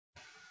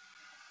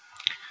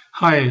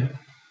Hi,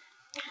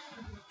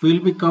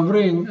 we'll be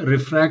covering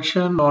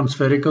refraction on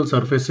spherical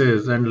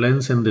surfaces and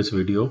lens in this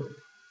video.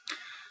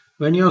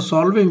 When you're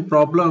solving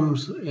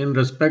problems in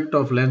respect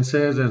of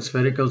lenses and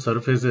spherical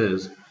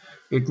surfaces,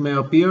 it may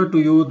appear to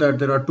you that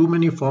there are too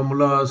many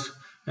formulas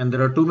and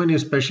there are too many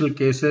special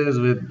cases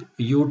with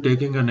U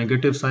taking a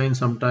negative sign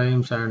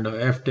sometimes and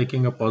F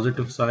taking a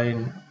positive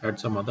sign at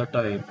some other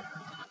time,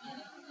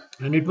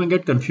 and it may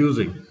get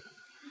confusing.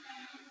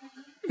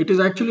 It is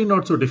actually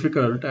not so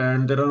difficult,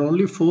 and there are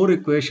only four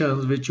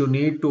equations which you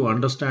need to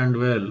understand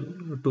well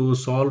to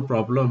solve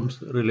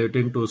problems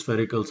relating to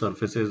spherical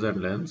surfaces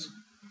and lens.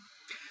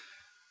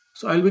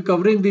 So I'll be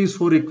covering these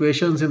four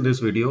equations in this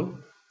video.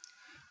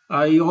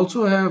 I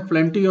also have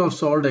plenty of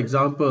solved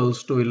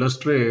examples to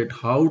illustrate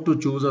how to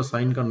choose a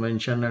sign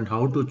convention and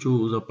how to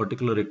choose a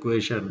particular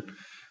equation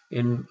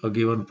in a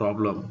given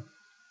problem.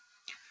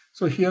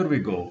 So here we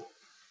go.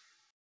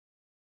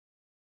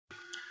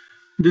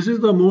 This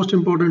is the most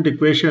important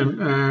equation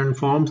and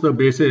forms the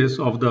basis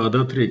of the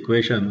other three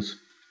equations.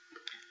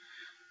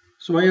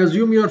 So I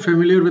assume you are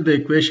familiar with the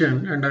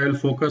equation and I will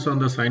focus on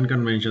the sign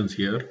conventions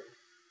here.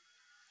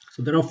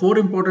 So there are four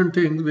important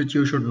things which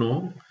you should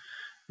know.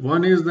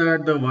 One is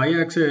that the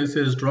y-axis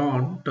is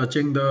drawn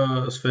touching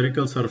the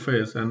spherical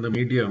surface and the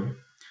medium,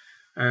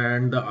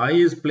 and the eye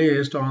is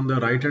placed on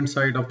the right hand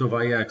side of the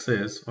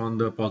y-axis on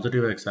the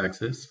positive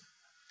x-axis.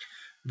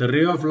 The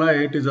ray of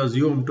light is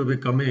assumed to be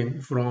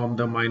coming from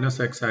the minus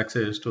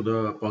x-axis to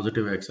the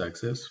positive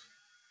x-axis.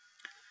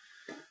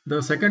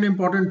 The second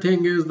important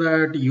thing is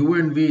that u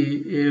and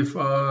v, if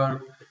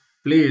are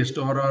placed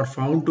or are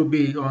found to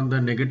be on the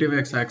negative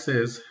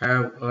x-axis,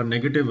 have a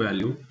negative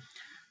value,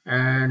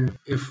 and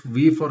if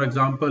v, for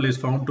example, is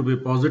found to be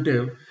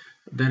positive,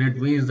 then it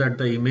means that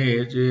the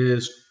image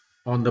is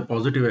on the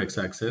positive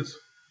x-axis.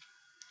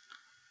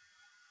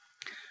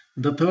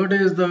 The third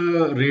is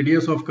the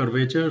radius of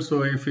curvature.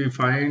 So if we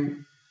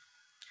find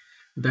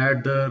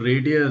that the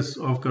radius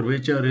of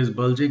curvature is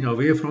bulging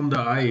away from the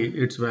eye,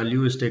 its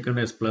value is taken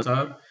as plus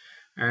r.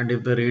 And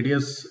if the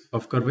radius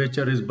of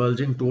curvature is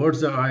bulging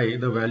towards the eye,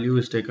 the value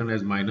is taken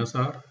as minus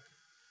r.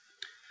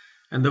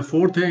 And the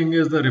fourth thing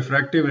is the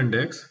refractive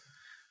index.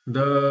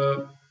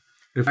 The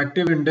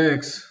refractive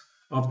index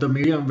of the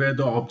medium where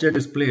the object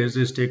is placed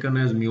is taken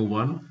as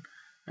mu1,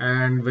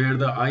 and where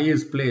the eye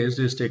is placed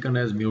is taken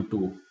as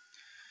mu2.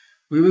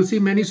 We will see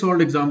many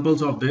solved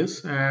examples of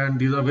this, and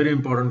these are very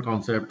important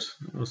concepts,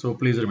 so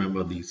please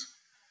remember these.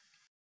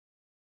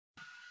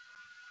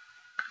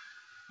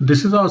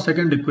 This is our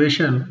second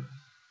equation,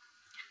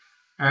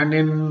 and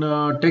in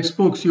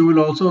textbooks you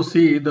will also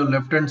see the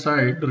left hand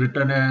side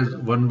written as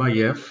 1 by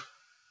f.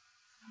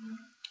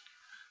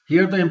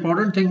 Here the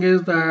important thing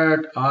is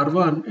that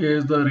r1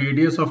 is the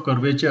radius of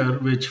curvature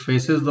which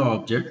faces the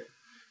object,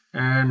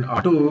 and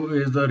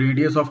r2 is the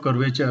radius of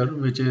curvature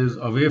which is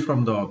away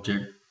from the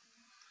object.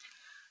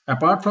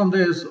 Apart from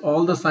this,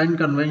 all the sign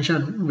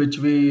convention which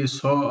we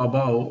saw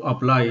above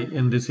apply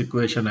in this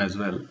equation as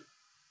well.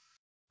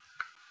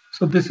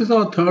 So this is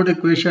our third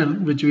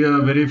equation which we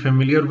are very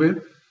familiar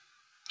with.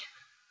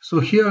 So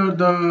here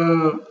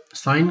the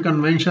sign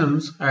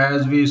conventions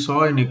as we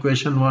saw in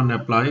equation 1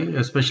 apply,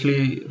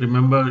 especially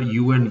remember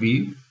u and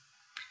v.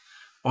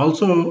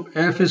 Also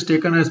f is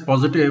taken as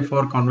positive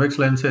for convex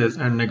lenses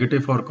and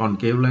negative for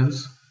concave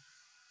lens.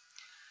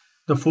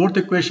 The fourth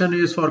equation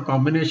is for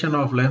combination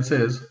of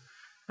lenses,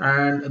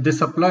 and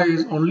this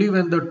applies only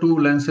when the two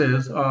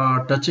lenses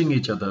are touching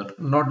each other,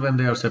 not when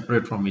they are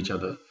separate from each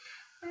other.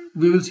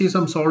 We will see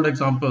some solved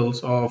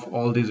examples of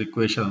all these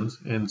equations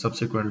in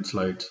subsequent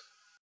slides.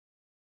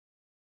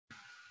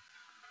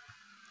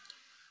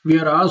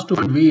 We are asked to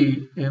find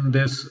v in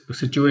this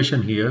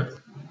situation here.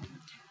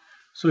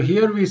 So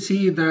here we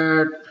see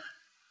that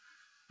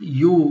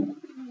u,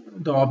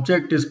 the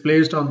object, is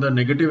placed on the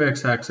negative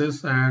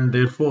x-axis, and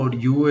therefore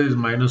u is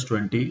minus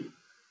 20.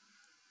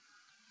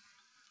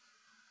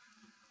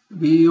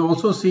 We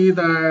also see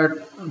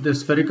that the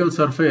spherical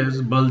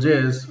surface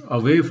bulges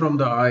away from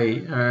the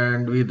eye,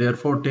 and we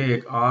therefore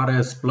take r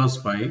as plus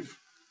 5.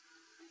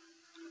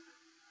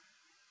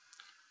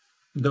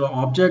 The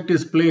object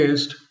is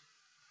placed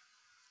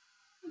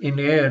in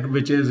air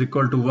which is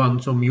equal to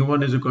 1, so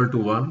mu1 is equal to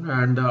 1,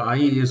 and the eye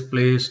is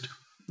placed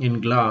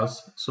in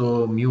glass,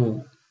 so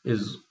mu2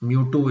 is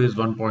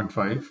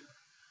 1.5.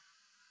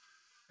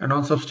 And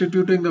on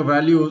substituting the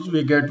values,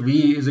 we get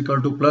v is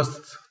equal to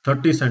plus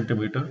 30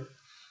 centimeter,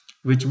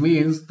 which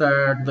means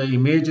that the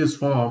image is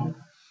formed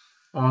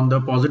on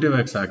the positive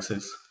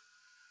x-axis.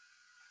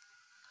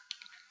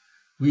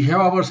 We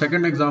have our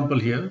second example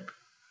here,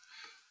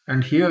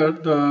 and here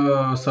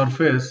the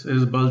surface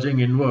is bulging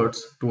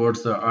inwards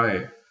towards the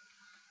eye.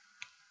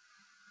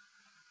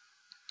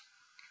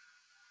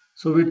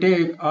 So we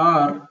take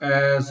r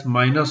as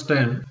minus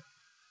 10,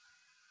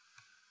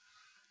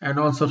 and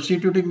on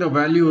substituting the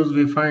values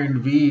we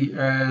find v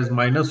as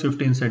minus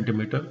 15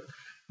 centimeter,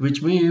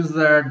 which means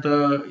that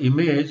the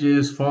image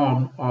is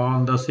formed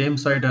on the same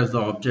side as the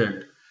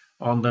object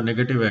on the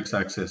negative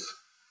x-axis.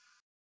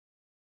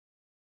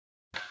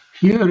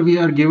 Here we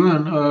are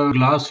given a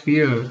glass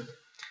sphere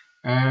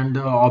and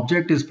the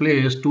object is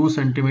placed 2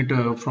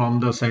 centimeter from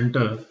the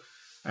center,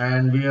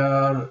 and we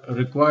are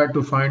required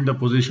to find the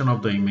position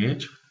of the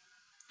image.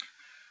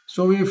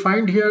 So we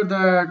find here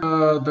that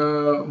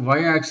the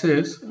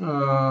y-axis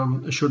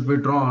should be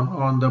drawn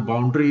on the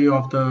boundary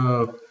of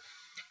the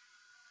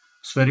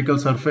spherical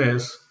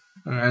surface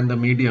and the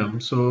medium.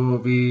 So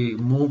we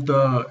move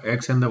the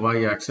x and the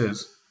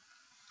y-axis.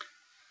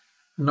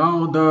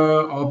 Now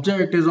the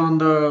object is on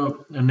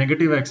the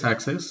negative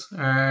x-axis,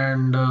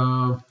 and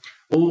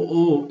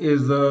OO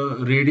is the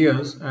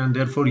radius, and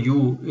therefore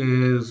U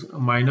is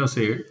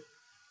 -8.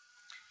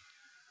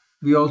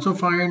 We also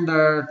find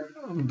that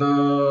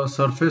the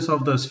surface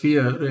of the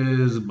sphere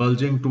is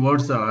bulging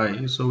towards the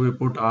eye, so we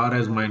put R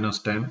as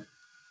 -10.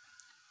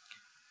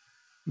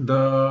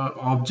 The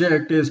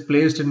object is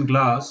placed in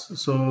glass,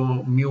 so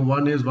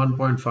μ1 is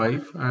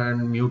 1.5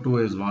 and μ2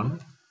 is 1.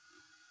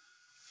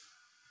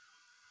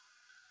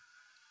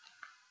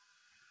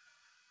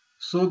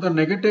 So the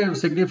negative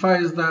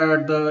signifies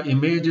that the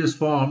image is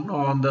formed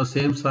on the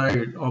same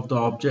side of the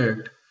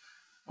object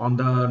on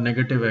the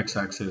negative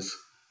x-axis.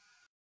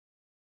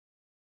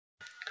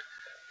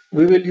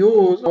 We will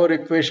use our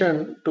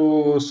equation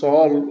to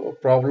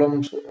solve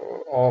problems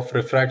of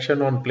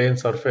refraction on plane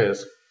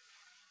surface.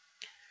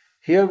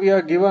 Here we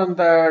are given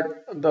that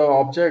the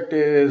object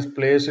is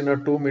placed in a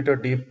 2-meter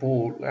deep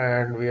pool,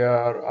 and we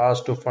are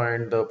asked to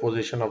find the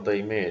position of the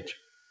image.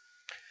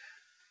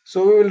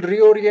 So we will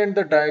reorient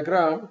the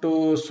diagram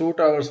to suit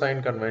our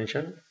sign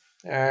convention,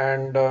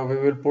 and we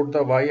will put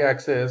the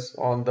y-axis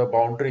on the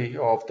boundary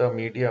of the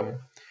medium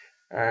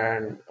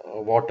and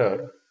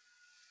water.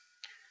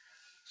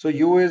 So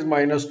U is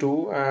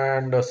 -2,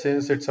 and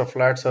since it's a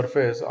flat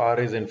surface, R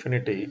is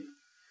infinity,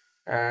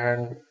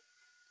 and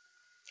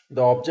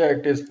the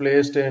object is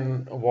placed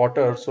in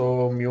water, so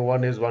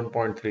μ1 is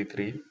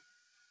 1.33.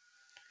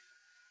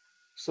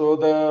 So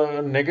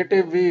the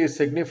negative V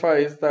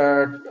signifies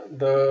that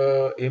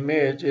the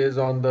image is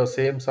on the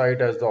same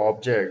side as the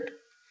object,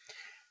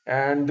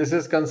 and this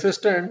is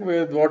consistent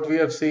with what we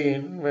have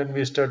seen when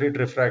we studied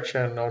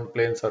refraction on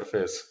plane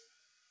surface.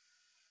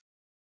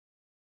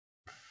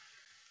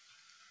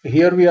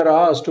 Here we are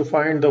asked to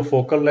find the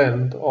focal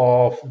length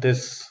of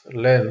this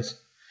lens,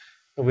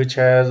 which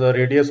has a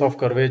radius of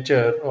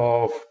curvature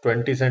of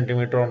 20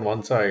 centimeter on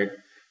one side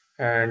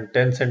and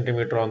 10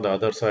 centimeter on the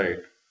other side,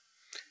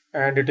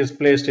 and it is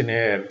placed in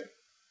air.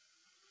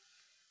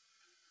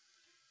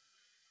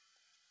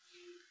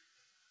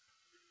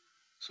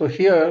 So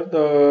here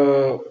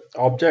the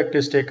object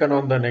is taken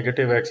on the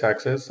negative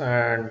x-axis,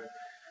 and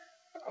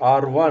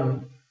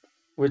R1,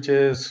 which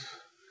is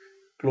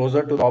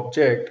closer to the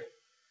object,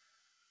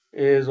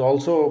 is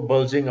also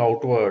bulging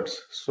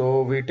outwards.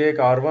 So we take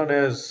R1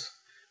 as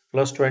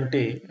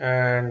 +20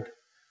 and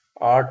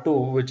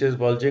R2, which is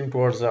bulging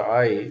towards the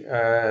eye,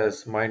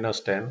 as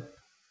 -10.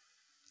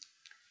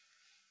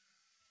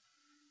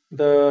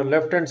 The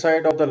left hand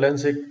side of the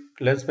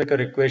lensmaker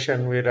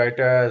equation we write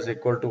as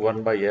equal to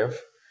 1 by f,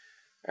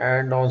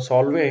 and on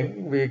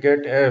solving we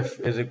get f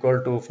is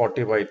equal to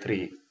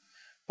 40/3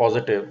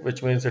 positive,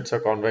 which means it's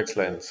a convex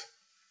lens.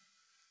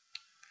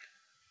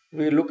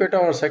 We look at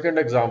our second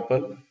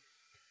example,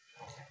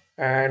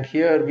 and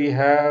here we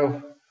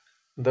have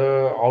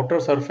the outer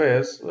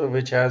surface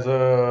which has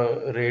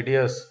a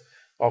radius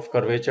of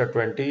curvature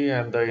 20,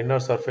 and the inner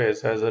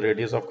surface has a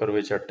radius of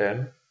curvature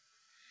 10,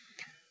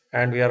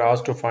 and we are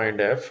asked to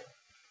find f.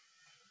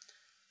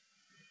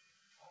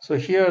 So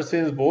here,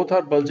 since both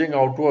are bulging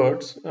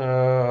outwards,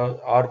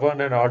 R1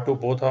 and R2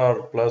 both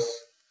are plus,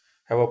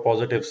 have a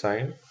positive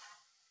sign,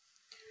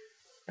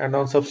 and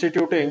on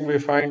substituting we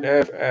find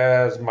f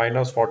as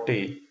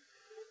 -40,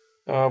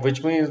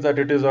 which means that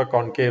it is a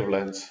concave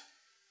lens.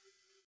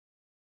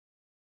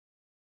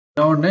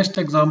 In our next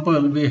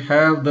example, we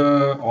have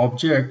the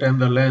object and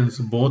the lens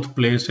both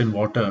placed in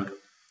water.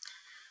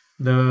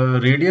 The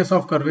radius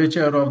of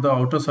curvature of the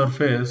outer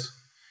surface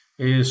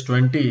is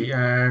 20,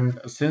 and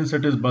since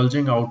it is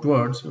bulging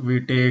outwards,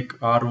 we take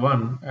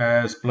R1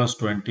 as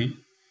 +20.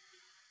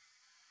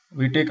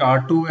 We take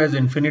R2 as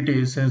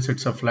infinity since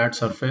it's a flat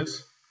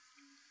surface.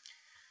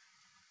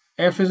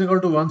 F is equal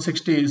to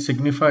 160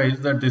 signifies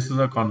that this is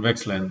a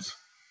convex lens.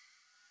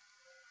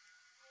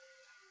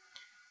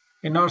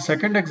 In our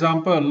second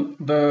example,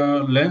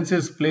 the lens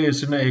is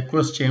placed in an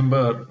aqueous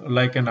chamber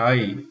like an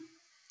eye,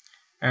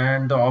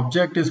 and the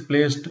object is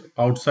placed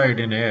outside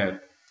in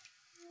air.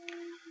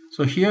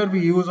 So here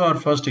we use our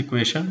first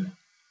equation.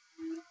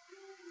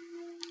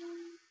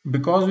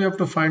 Because we have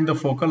to find the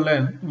focal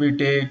length, we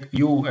take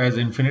U as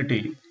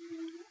infinity.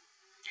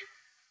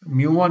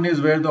 μ1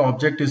 is where the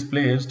object is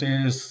placed,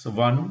 is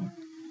 1.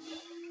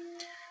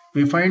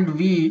 We find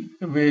V,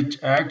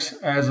 which acts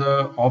as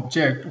an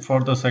object for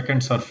the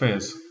second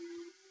surface.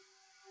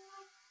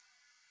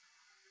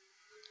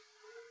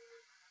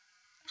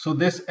 So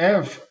this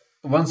F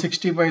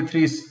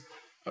 160/3,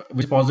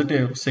 which is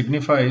positive,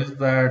 signifies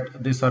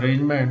that this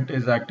arrangement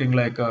is acting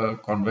like a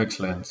convex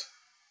lens.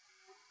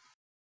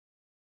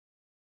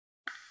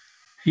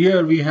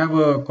 Here we have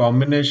a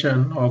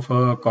combination of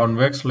a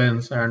convex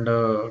lens and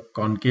a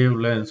concave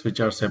lens which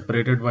are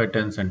separated by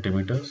 10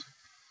 centimeters.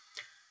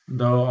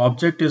 The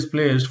object is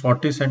placed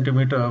 40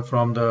 centimeter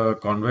from the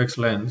convex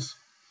lens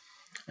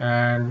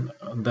and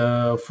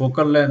the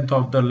focal length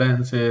of the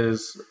lens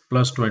is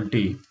plus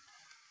 20.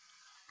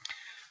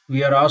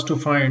 We are asked to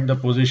find the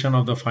position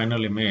of the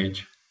final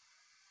image.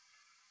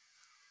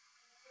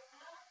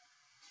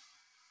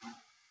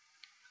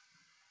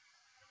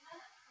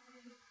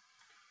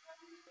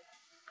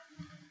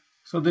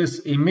 So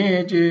this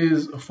image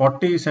is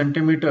 40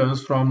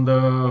 centimeters from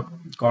the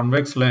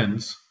convex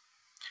lens,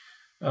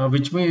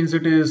 which means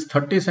it is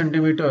 30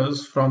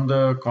 centimeters from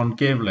the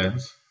concave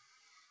lens.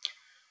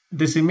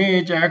 This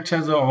image acts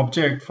as an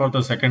object for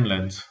the second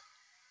lens.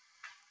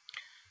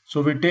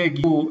 So we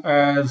take U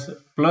as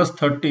plus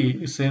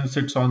 30 since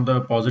it's on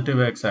the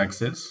positive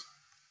x-axis,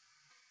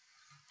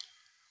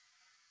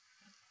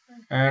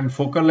 and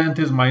focal length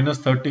is minus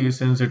 30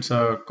 since it's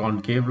a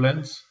concave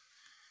lens,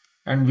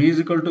 and V is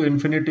equal to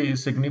infinity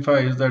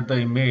signifies that the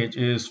image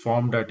is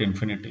formed at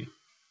infinity.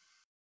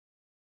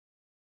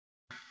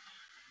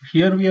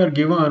 Here we are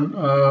given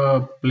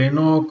a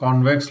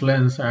plano-convex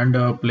lens and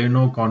a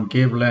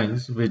plano-concave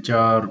lens which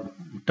are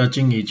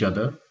touching each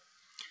other.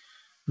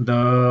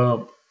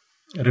 The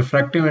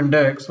refractive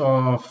index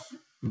of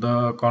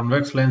the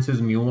convex lens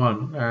is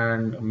mu1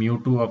 and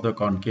mu2 of the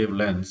concave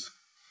lens.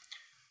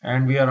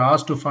 And we are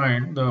asked to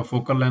find the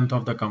focal length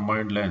of the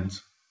combined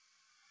lens.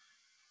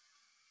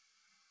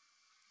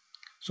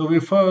 So we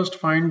first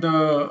find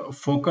the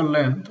focal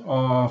length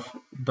of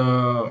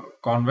the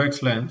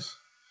convex lens.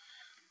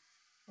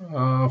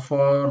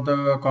 For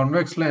the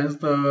convex lens,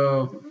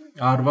 the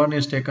R1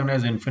 is taken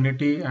as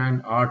infinity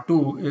and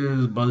R2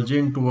 is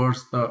bulging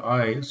towards the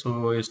eye,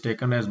 so is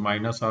taken as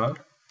minus R.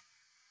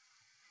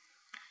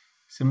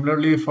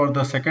 Similarly, for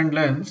the second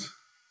lens,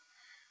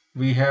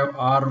 we have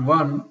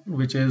R1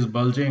 which is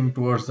bulging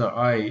towards the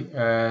eye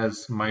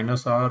as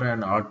minus R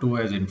and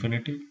R2 as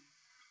infinity.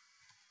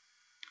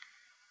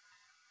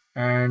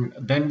 And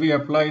then we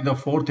apply the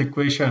fourth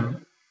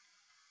equation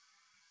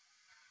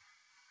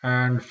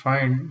and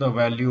find the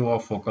value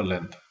of focal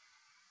length.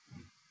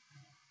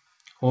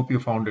 Hope you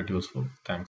found it useful. Thanks.